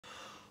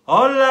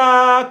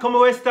Hola,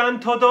 ¿cómo están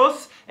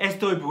todos?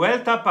 Estoy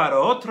vuelta para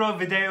otro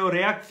video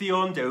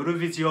reacción de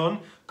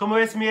Eurovisión. ¿Cómo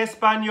es mi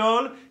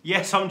español?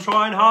 Yes, I'm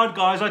trying hard,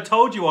 guys. I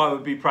told you I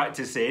would be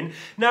practicing.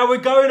 Now we're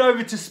going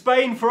over to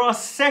Spain for our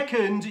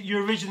second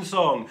Eurovision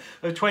song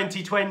of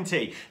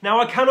 2020. Now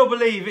I cannot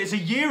believe it's a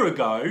year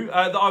ago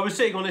that I was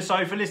sitting on this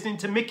sofa listening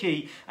to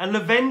Mickey and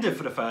Lavender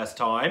for the first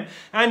time.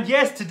 And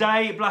yes,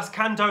 today Blas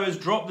Cantó has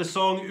dropped the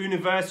song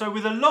Universo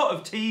with a lot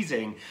of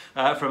teasing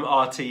from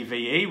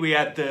RTVE. We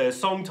had the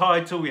song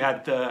title, we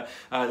had the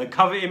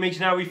cover image.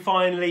 Now we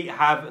finally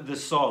have the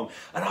song.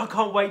 And I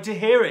can't wait to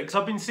hear it because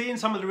I've been seeing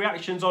some of the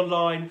reactions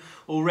online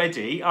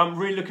already. I'm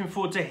really looking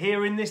forward to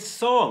hearing this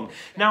song.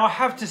 Now I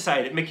have to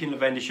say that Mickey and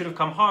Lavender should have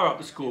come higher up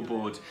the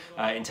scoreboard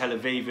in Tel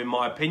Aviv, in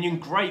my opinion.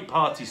 Great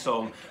party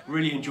song.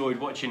 Really enjoyed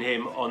watching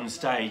him on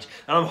stage.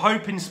 And I'm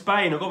hoping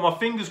Spain, I've got my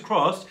fingers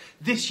crossed,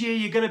 this year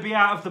you're going to be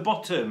out of the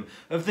bottom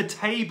of the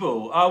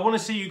table. I want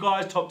to see you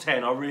guys top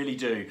 10, I really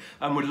do.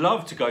 And would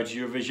love to go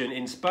to Eurovision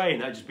in Spain.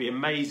 That'd just be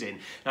amazing.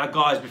 Now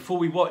guys, before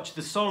we watch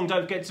the song,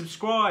 don't forget to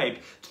subscribe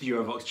to the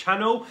eurovoxx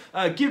channel.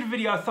 Give the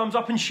video a thumbs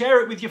up and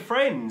share it with your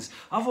friends.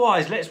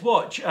 Otherwise, let's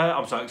watch,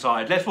 I'm so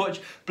excited, let's watch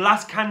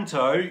Blas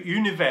Cantó,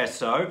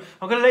 Universo.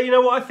 I'm going to let you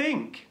know what I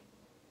think.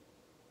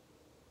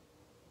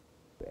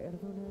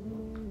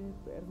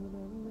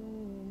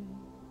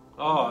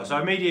 Oh, so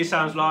immediately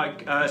sounds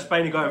like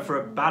Spain are going for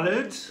a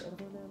ballad.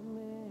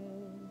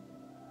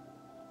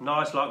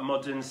 Nice, like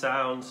modern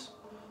sounds.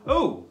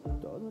 Oh,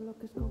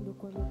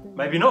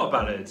 maybe not a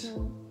ballad.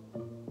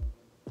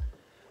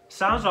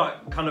 Sounds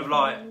like kind of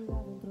like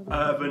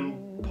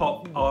urban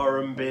pop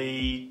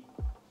R&B.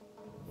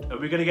 Are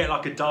we going to get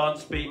like a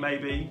dance beat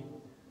maybe?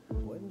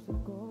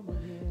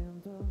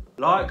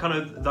 Like kind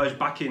of those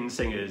backing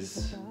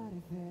singers.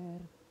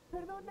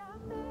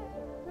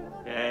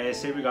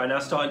 Yes, here we go, now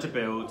starting to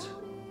build.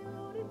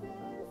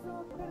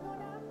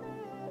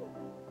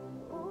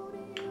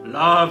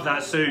 Love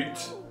that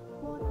suit.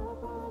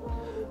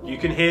 You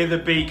can hear the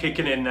beat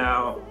kicking in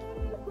now.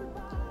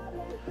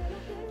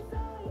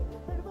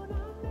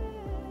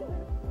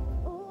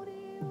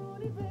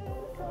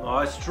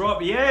 Nice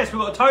drop. Yes,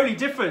 we've got a totally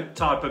different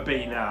type of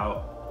beat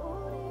now.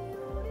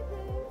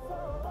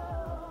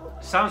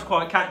 Sounds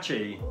quite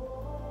catchy.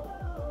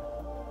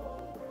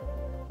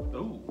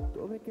 Ooh.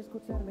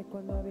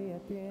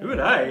 Who are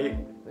they?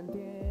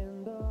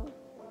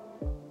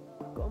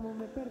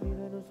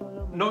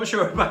 Not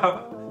sure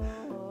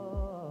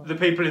about the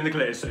people in the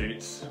glitter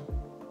suits.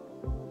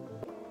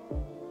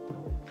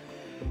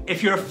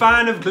 If you're a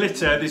fan of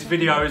glitter, this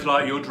video is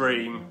like your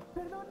dream.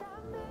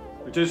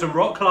 We're doing some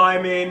rock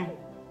climbing.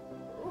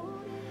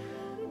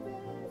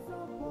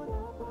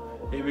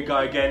 Here we go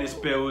again, it's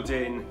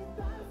building.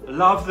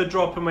 Love the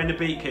drop and when the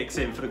beat kicks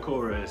in for the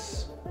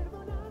chorus.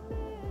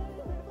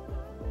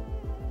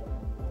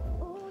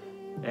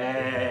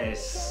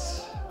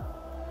 Yes.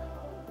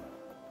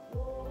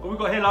 What we've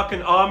got here, like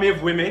an army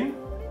of women.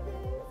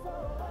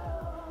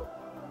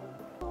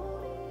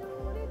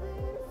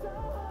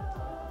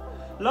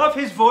 Love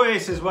his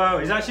voice as well.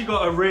 He's actually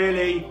got a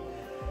really,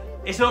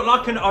 it's not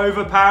like an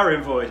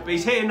overpowering voice, but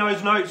he's hitting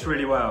those notes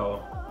really well.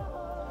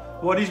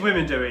 What are these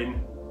women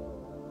doing?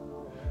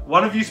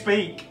 One of you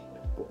speak.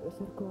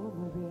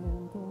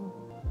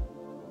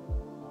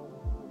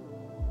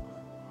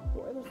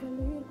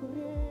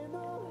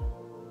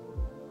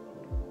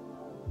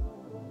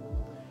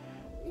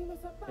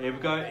 Here we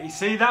go. You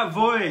see that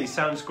voice?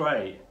 Sounds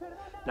great.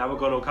 Now we're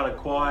going all kind of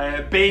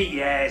quiet. Beat,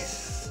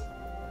 yes.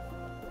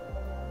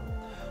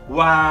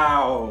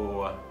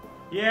 Wow.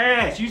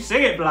 Yes, you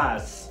sing it,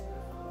 Blas.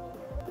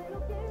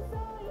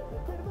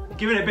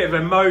 Giving it a bit of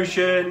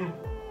emotion.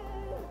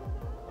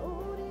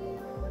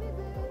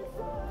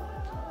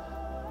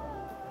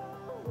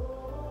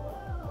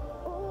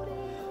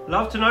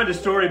 Love to know the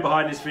story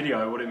behind this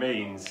video, what it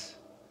means.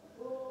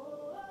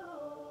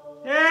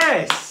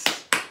 Yes!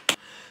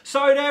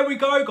 So there we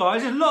go,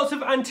 guys. There's lots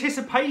of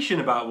anticipation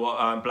about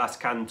what Blas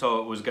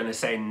Cantó was going to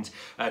send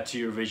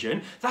to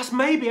Eurovision. That's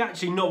maybe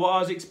actually not what I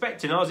was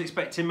expecting. I was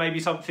expecting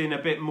maybe something a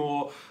bit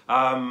more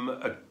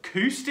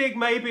acoustic,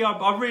 maybe.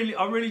 I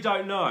really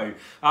don't know.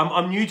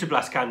 I'm new to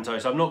Blas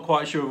Cantó, so I'm not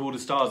quite sure of all the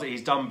stars that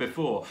he's done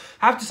before.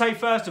 I have to say,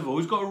 first of all,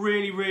 he's got a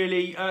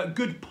really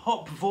good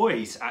pop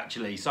voice,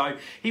 actually. So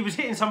he was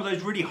hitting some of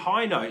those really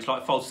high notes,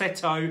 like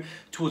falsetto,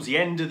 towards the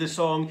end of the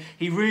song.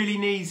 He really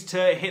needs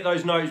to hit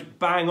those notes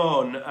bang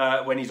on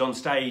when he's on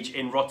stage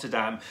in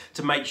Rotterdam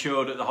to make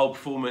sure that the whole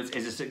performance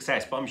is a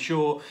success, but I'm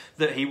sure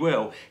that he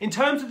will. In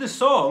terms of the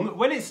song,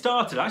 when it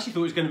started, I actually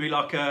thought it was going to be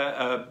like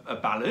a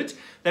ballad.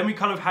 Then we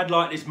kind of had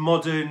like this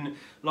modern,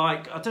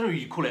 like, I don't know what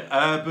you call it,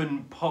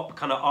 urban pop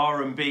kind of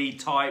R&B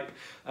type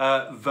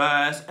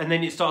verse, and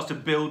then it starts to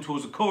build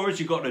towards the chorus.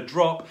 You've got a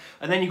drop,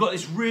 and then you've got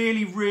this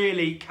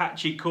really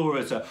catchy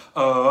chorus.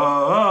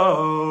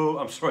 Oh,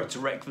 I'm sorry to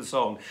wreck the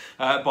song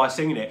by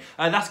singing it.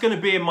 That's going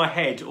to be in my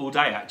head all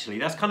day, actually.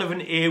 That's kind of an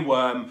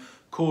earworm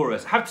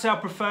chorus. I have to say I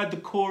preferred the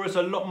chorus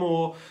a lot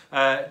more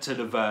to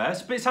the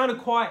verse, but it sounded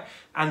quite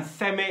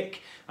anthemic.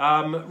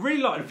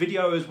 Really liked the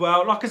video as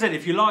well. Like I said,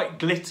 if you like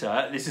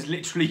glitter, this is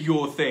literally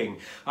your thing.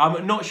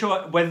 I'm not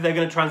sure whether they're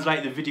going to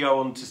translate the video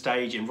onto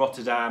stage in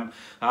Rotterdam.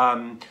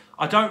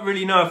 I don't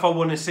really know if I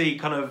want to see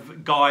kind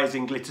of guys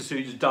in glitter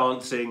suits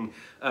dancing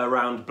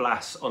around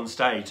Blas on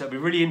stage. So it'll be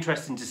really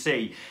interesting to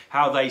see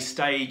how they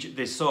stage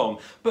this song.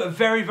 But a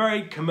very,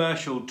 very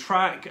commercial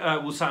track,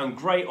 will sound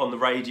great on the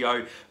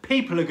radio.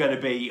 People are going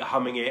to be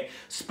humming it.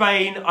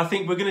 Spain, I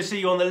think we're going to see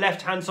you on the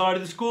left-hand side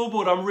of the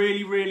scoreboard. I'm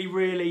really, really,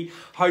 really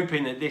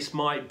hoping that this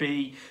might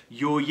be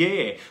your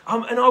year.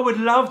 And I would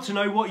love to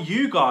know what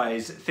you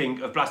guys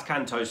think of Blas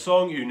Cantó's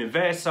song,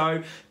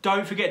 Universo.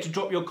 Don't forget to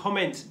drop your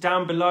comments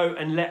down below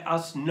and let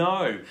us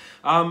know.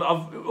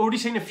 I've already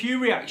seen a few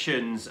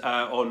reactions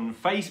on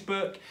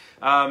Facebook,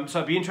 so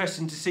it'd be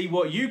interesting to see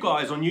what you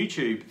guys on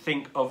YouTube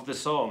think of the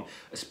song.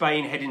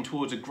 Spain heading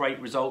towards a great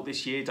result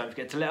this year. Don't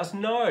forget to let us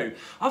know.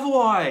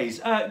 Otherwise,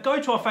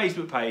 go to our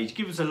Facebook page,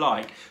 give us a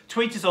like,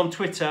 tweet us on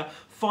Twitter,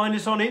 find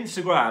us on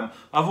Instagram.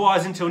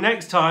 Otherwise, until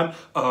next time,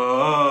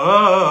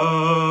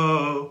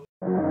 oh.